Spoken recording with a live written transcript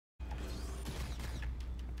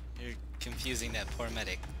confusing that poor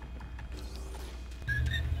medic.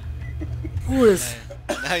 Who is?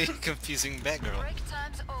 Now you're confusing Batgirl. Break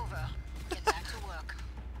time's over. Get back to work.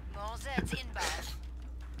 More Zeds inbound.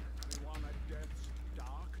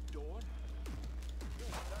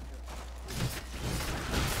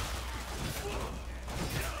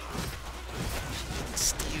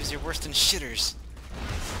 Steve's, you're worse than shitters.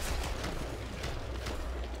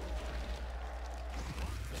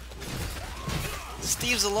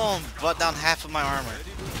 Steve's alone brought down half of my armor.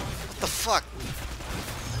 What the fuck?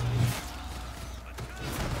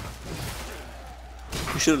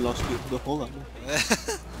 You should have lost the whole armor.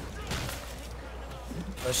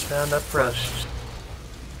 Fresh found up fresh.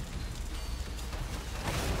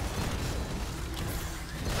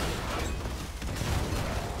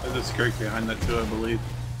 There's a Skirk behind that too, I believe.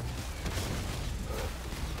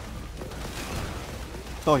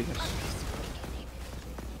 Oh yes.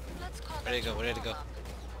 Where'd it go? Where'd it go?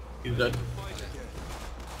 He's dead.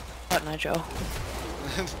 What, Nigel?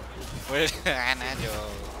 Where'd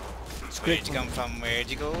you come from? Where'd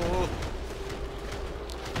you go?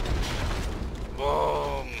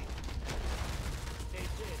 Boom!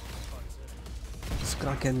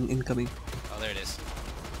 Kraken incoming. Oh, there it is.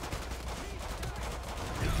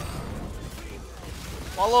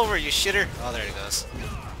 All over, you shitter! Oh, there it goes.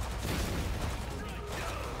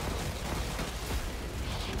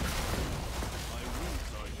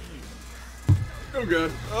 Oh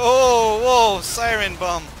god. Oh, whoa! Siren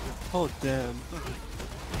bomb! Oh damn.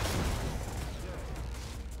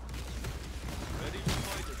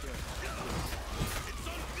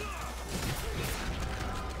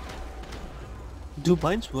 Do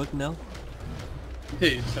binds work now?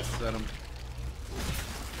 Hey, you tested at him.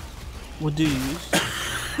 What do you use?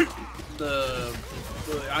 The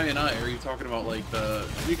I&I, are you talking about like the...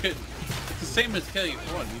 You could... It's the same as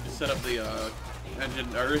KF1, you just set up the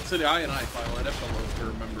engine, or it's the I&I file, I'd have to look to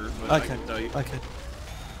remember, but I Okay. can tell you. Okay.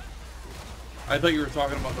 I thought you were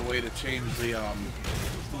talking about the way to change the,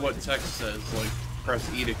 what text says, like, press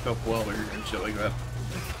E to cook welder and shit like that.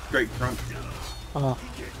 Great front. Ah.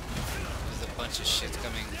 There's a bunch of shit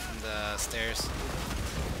coming from the stairs.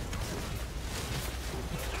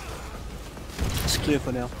 It's clear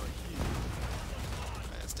for now.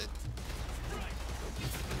 That's it.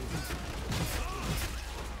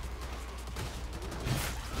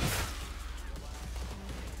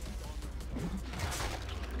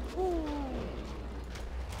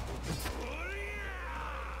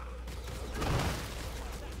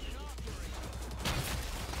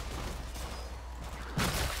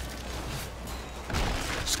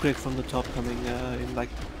 Scrape from the top coming in like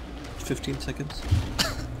 15 seconds.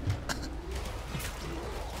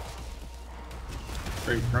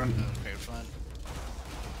 Great front. Great fun.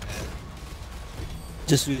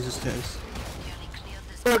 Just use the stairs.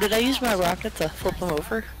 Oh, did I use my rocket to flip him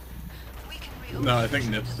over? No, I think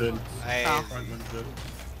Nips did. I Frontman did.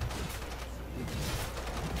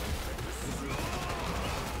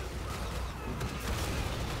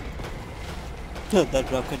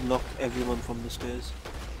 That rocket knocked everyone from the stairs.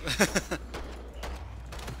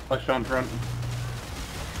 Flash on front.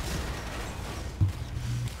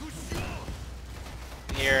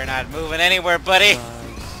 You're not moving anywhere, buddy.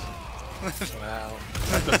 Nice. Wow.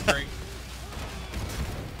 That's a straight.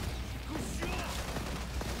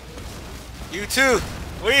 You too.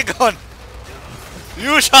 Where you going?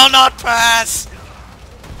 You shall not pass.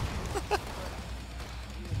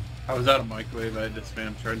 I was out of microwave, I had to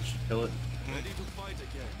spam trench to kill it.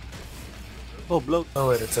 Oh, blow. Oh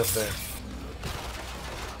wait, it's up there.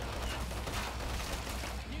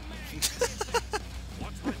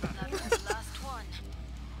 That was the last one.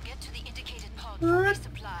 Get to the indicated pod for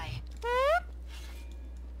resupply.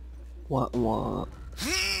 What? Glad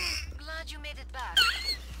you made it back.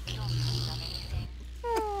 Don't think of anything.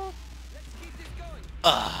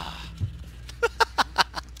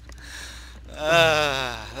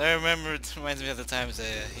 I remember, it reminds me of the times I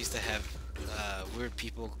used to have weird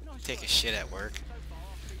people take a shit at work.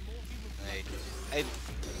 I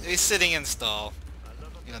was sitting in stall,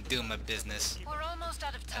 you know, doing my business, We're almost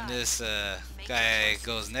out of time. and this guy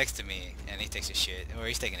goes next to me, and he takes a shit, or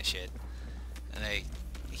he's taking a shit, and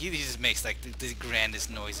he just makes like the grandest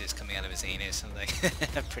noises coming out of his anus. I'm like,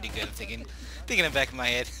 pretty good. I'm thinking in the back of my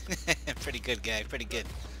head, pretty good guy, pretty good.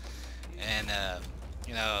 And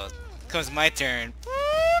you know, comes my turn.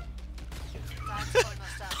 Time's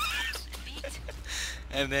almost up. Beat.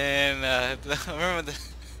 And then I remember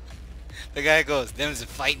the guy goes, "Them's the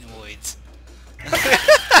fighting voids."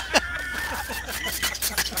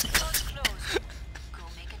 Close. Go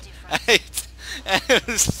make a difference. And it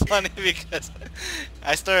was funny because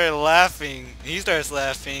I started laughing, he starts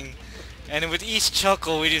laughing, And with each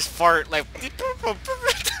chuckle, we just fart like.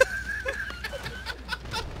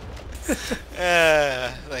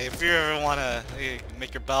 Like if you ever wanna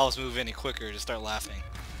make your bowels move any quicker, just start laughing.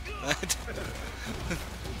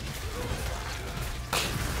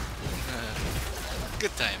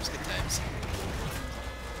 Good times, good times.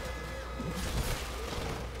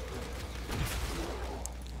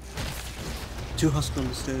 Two husks on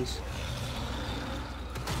the stairs.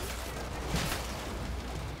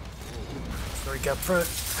 Zerk up front.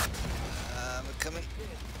 I'm coming.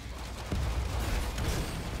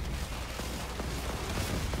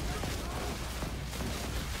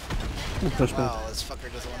 Flashbang. Wow, this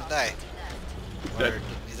fucker doesn't want to die. Dead. Or,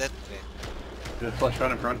 is that? Okay. There's a flash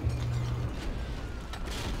on in front.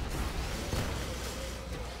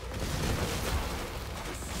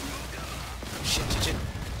 Shit.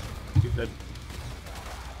 He's dead.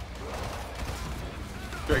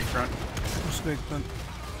 Straight front. Scrake front.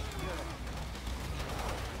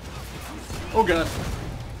 Oh god.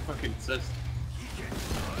 Fucking sis.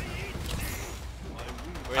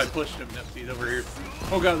 I pushed him, Nifty's over here.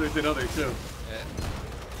 Oh god, there's another too. Yeah,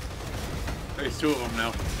 There's two of them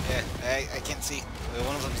now. yeah, I can't see.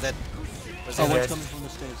 One of them's dead. Where's the Oh, other? one's coming from the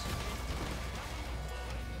stairs.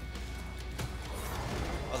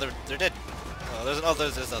 Oh, they're dead. Oh, there's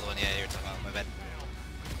the other one. Yeah, you're talking about. My bad.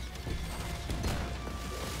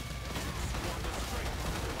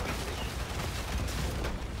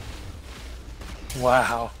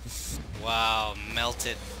 Wow. Wow,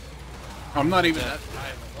 melted. I'm not even that high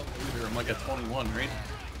of a level either. I'm like a 21, right?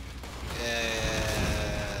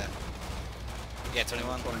 Yeah,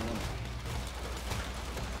 21. 21.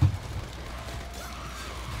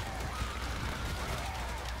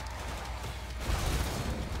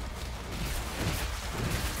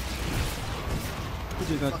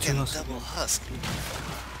 You got two Fucking husks. double husk.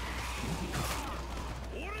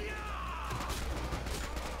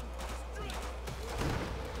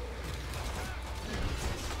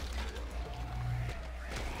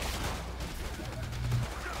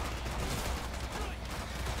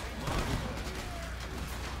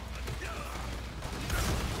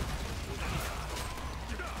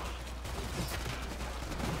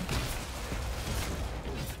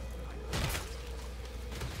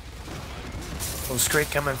 Oh,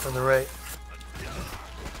 straight coming from the right.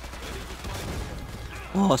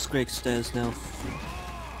 Oh, Scrake stairs now.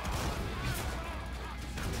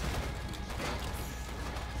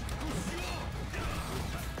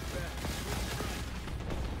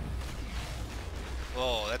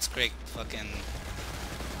 Whoa, that's great. Fucking.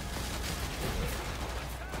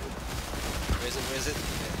 Where is it? Where is it?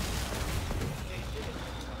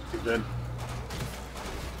 He's dead.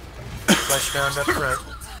 Flash down up front.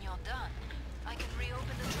 When you're done, I can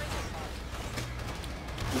reopen the trigger pod.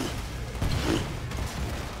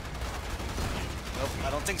 Nope, I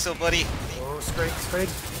don't think so, buddy. Oh, straight.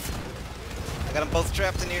 I got them both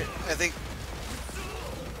trapped in here, I think.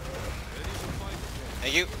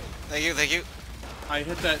 Thank you. Thank you. I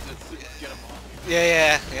hit that to get him off.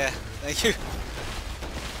 Yeah. Thank you.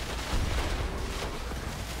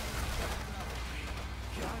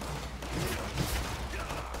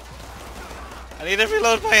 I need to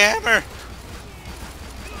reload my hammer.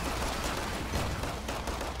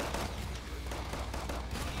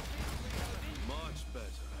 Much better.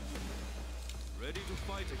 Ready to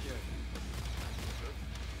fight again.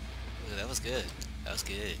 Ooh, that was good. That was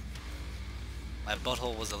good. My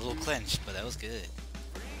butthole was a little clenched, but that was good.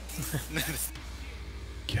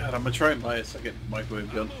 God, I'm gonna try and buy a second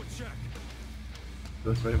microwave gun.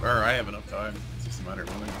 This way, or I have enough time. It's just a matter of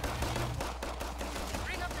when.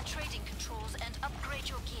 Bring up the trading controls and upgrade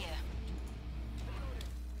your gear.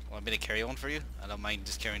 Want me to carry one for you? I don't mind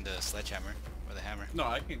just carrying the sledgehammer or the hammer. No,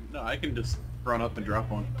 I can just run up and drop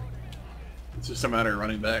one. It's just a matter of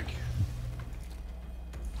running back.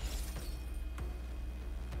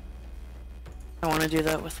 I want to do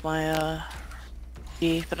that with my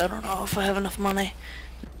D, but I don't know if I have enough money.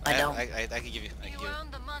 I don't. I can give you. I can You give you.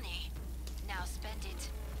 earned the money. Now spend it.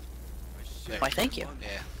 There. Why, thank you.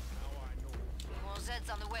 Yeah, More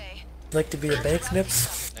Zeds on the way. Like to be a bank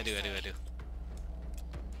nips? I do.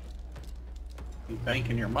 You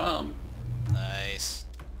thanking your mom. Nice.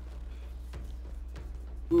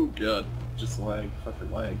 Ooh, God. Just lag.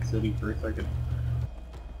 Fucking lag. City for a second.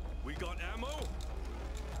 We got ammo?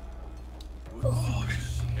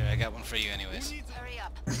 Here, I got one for you anyways. Hurry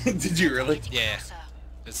up. Did you really? Yeah. Closer.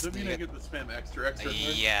 It's, Does that mean I get the spam extra?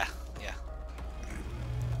 yeah.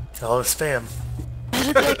 It's all a spam. Is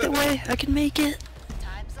it like the way I can make it?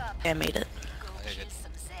 Time's up. I made it. Go Okay, kill good.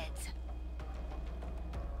 some Zeds.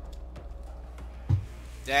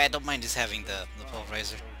 Yeah, I don't mind just having the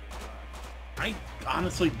pulverizer. I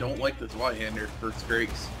honestly don't like this Y-hander for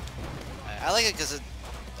Scrakes. I like it because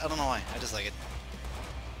I don't know why. I just like it.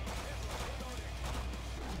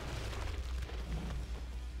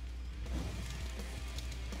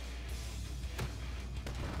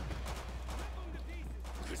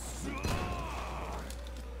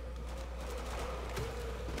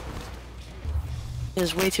 It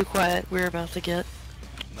is way too quiet. We're about to get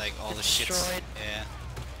Like all the shits. destroyed. Yeah.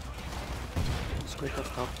 Squid up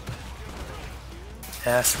top.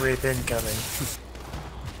 Ass rape incoming.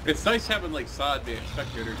 It's nice having like Sod be a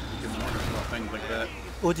spectator so you can learn about things like that.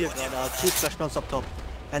 Oh dear god, 2 flashbounds up top.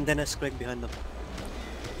 And then a Scrag behind them.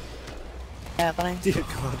 Happening. Dear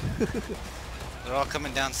god. They're all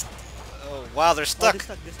coming down. Oh wow, they're Oh, stuck. they're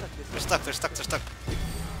stuck, they're stuck, they're They're stuck. stuck. They're stuck. They're stuck.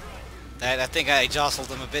 I think I jostled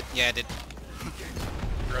them a bit. Yeah, I did.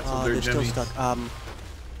 Wrestled Oh, their they're still Jimmy. stuck.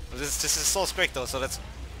 This is Soul Scrake though, so that's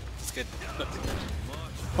good.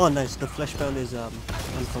 Oh nice, the flashbound is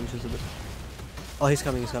unconscious a bit. Oh, he's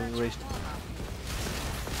coming, raised.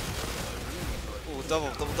 Ooh, double.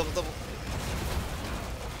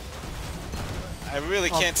 I really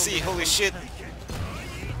can't from see. behind, Holy from shit.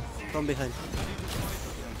 From behind.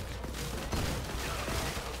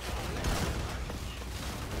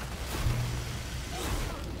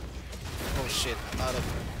 Oh shit. I'm out of.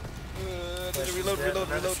 Reload.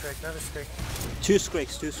 Another strike. 2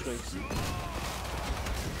 Scrags.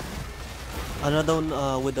 Another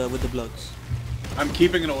one with the bloods. I'm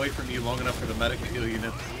keeping it away from you long enough for the medic to heal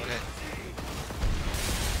unit. Okay.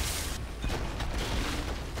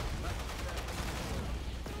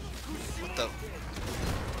 What the?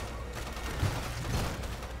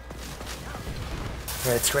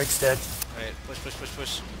 Right, Scrake's dead. Alright,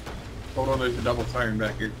 push. Hold on, there's a double siren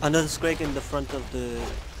back here. Another Scrag in the front of the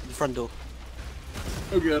front door.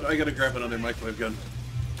 Oh good, I gotta grab another microwave gun.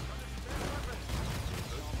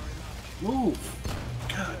 Move!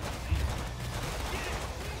 God.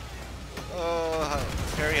 Oh,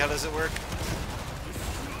 Harry, how does it work?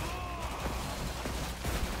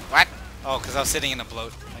 What? Oh, because I was sitting in a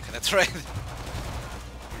bloat. Okay, that's right.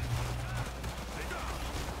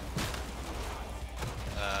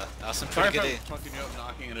 That was some Sorry pretty if good. I'm fucking you up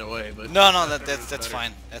knocking it away, but... No, better. that's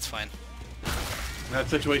fine. That's fine. In that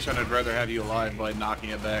situation, I'd rather have you alive by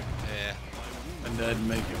knocking it back Yeah. and then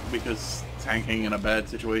make it, because tanking in a bad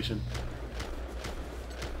situation.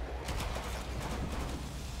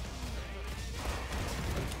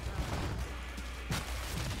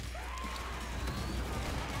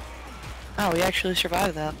 Oh, we actually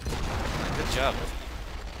survived that. Good job.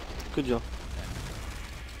 Good job.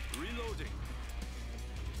 Reloading.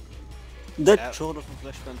 That Yep. troll of a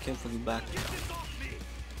flashbang came from the back.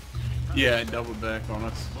 Yeah, it doubled back on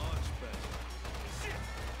us.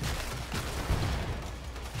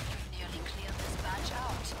 Nearly cleared this batch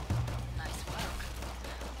out. Nice work.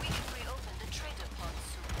 We can reopen the trader pod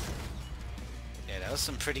soon. Yeah, that was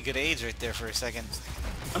some pretty good aids right there for a second.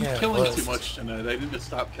 I'm Yeah, it killing was. too much tonight. I need to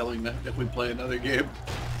stop killing them if we play another game.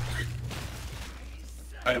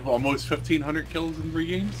 I have almost 1,500 kills in 3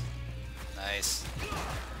 games. Nice.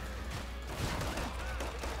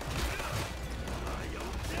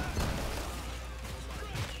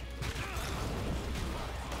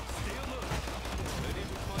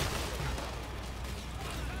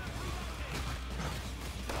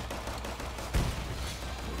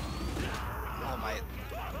 Oh my.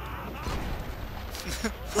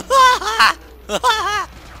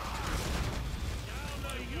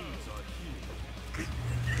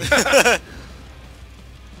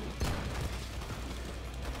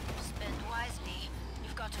 Spend wisely.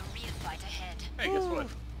 You've got a real fight ahead. Hey, guess what?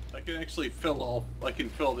 I can actually fill all. I can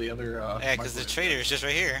fill the other. Yeah, because the trader is just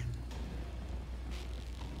right here.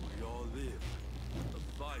 We all live. The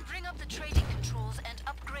fight. Bring up the trading controls and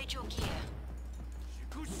upgrade your gear.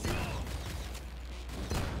 You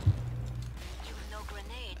have no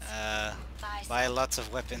grenades. Buy lots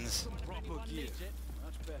of weapons. Proper gear.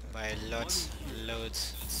 Buy loads.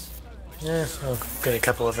 Yeah, I'll get a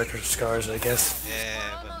couple of extra scars, I guess. Yeah,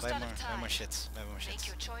 We're but almost buy out more of time. shits. Buy more Make shits.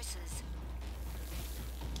 your choices.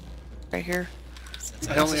 Right here.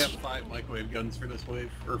 I only have 5 microwave guns for this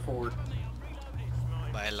wave, or 4.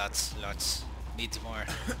 Buy lots. Needs more.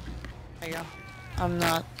 There you go. I'm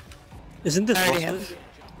not. Isn't this I already boss?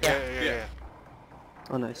 have. Yeah.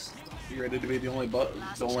 Oh nice. You ready to be the only demo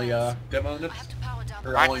in it? I have to power down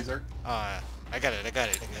Or the only Zerk? I got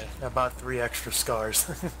it. About 3 extra scars.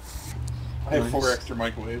 I have 4 Nice. extra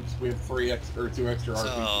microwaves. We have 2 extra RPs.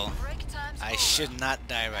 So, break time's I over. should not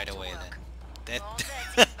die right Back to away work. then. All That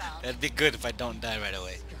set, inbound. that'd be good if I don't die right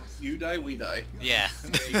away. You die, we die. Yeah.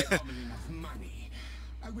 Money.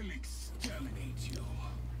 I will exterminate you.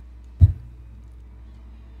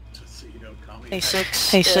 So you don't call me. Hey six.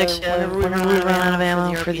 Hey six. Whenever we run out of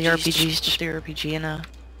ammo for the RPGs, just do RPG in a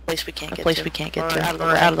place we can't get to,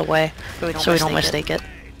 or out of the way, so we don't mistake it.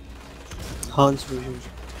 Hans version.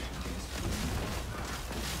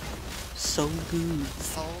 So good.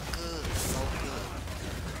 So good, so good.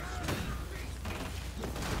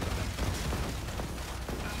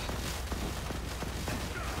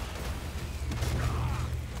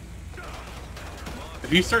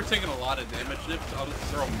 If you start taking a lot of damage, Nips, I'll just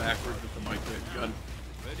throw them backwards with the microwave gun.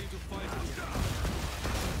 Ready to fight.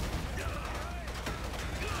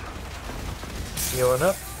 Healing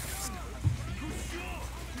up.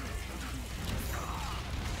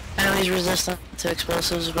 I know he's resistant to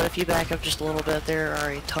explosives, but if you back up just a little bit, there are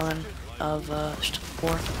a ton of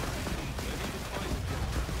more.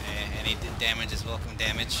 Any damage is welcome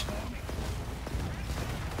damage.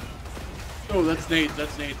 Oh, that's nades,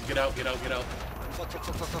 that's nades. Get out, get out, get out. Fuck, fuck,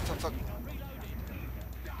 fuck, fuck, fuck, fuck, fuck.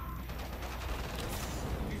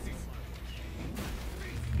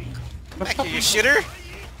 Back here, you shitter!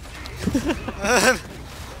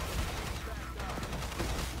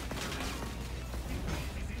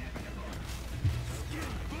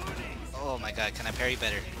 Oh my god, can I parry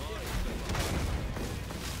better?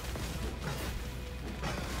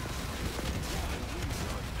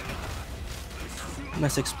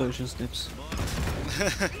 Nice explosion snips.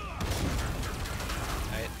 Alright.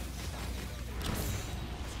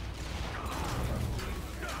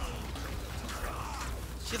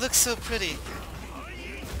 She looks so pretty.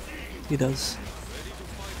 He does.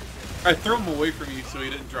 I threw him away from you so he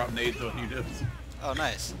didn't drop nades on you, Nips. Oh,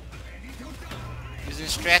 nice. Using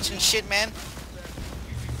stretch and shit, man.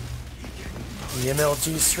 The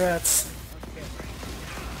MLG strats.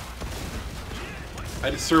 I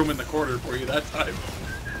just threw him in the corner for you that time.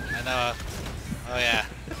 I know. Oh yeah.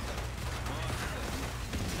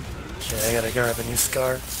 Okay, I gotta grab a new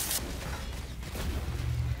scar.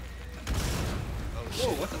 Oh shit.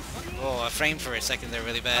 Whoa, what the fuck? Oh, I framed for a second there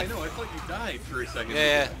really I bad. know, I thought you died for a second.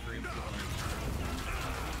 Yeah, yeah.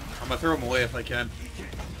 I'm gonna throw him away if I can.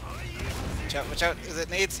 Watch out, watch out. Is it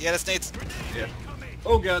nades? Yeah, that's nades. Yeah.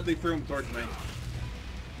 Oh god, they threw him towards me.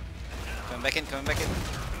 Coming back in, coming back in.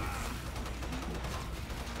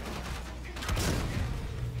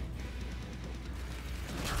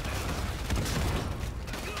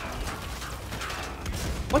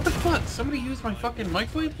 What the fuck? Somebody used my fucking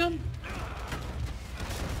microwave gun?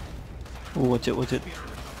 Oh, watch it, watch it.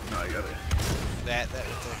 No, I got it. That right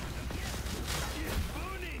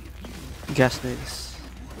there. Gas nades.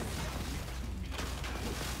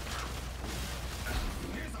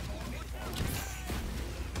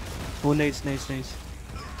 Oh, nades, nades, nades.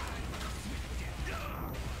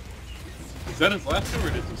 Is that his last two or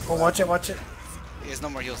did this? Oh, watch it, watch it. He has no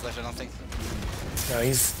more heals left, I don't think. No,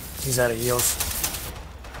 he's out of heals.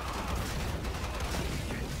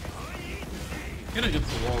 Get against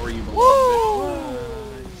the wall where you belong.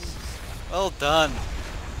 Well done.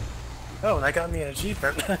 Oh, that got me an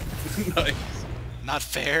achievement. Nice. Not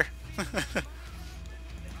fair.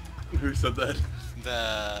 Who said that?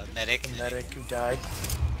 The medic. The medic who died.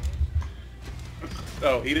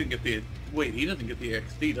 Oh, he didn't get the... Wait, he doesn't get the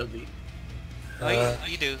XP, does he? Oh,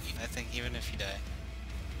 you do. I think even if you die.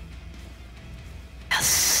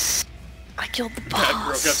 Yes! I killed the That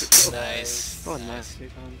broke out boss! the kill. Nice. Oh, nice.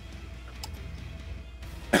 nice.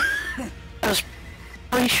 I was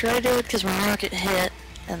pretty sure I did because my rocket hit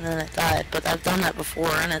and then it died, but I've done that before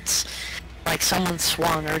and it's like someone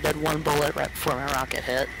swung or did one bullet right before my rocket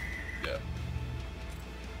hit. Yeah.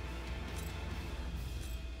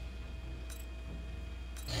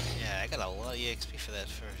 Yeah, I got a lot of EXP for that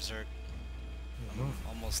for Zerk.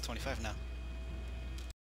 Almost 25 now.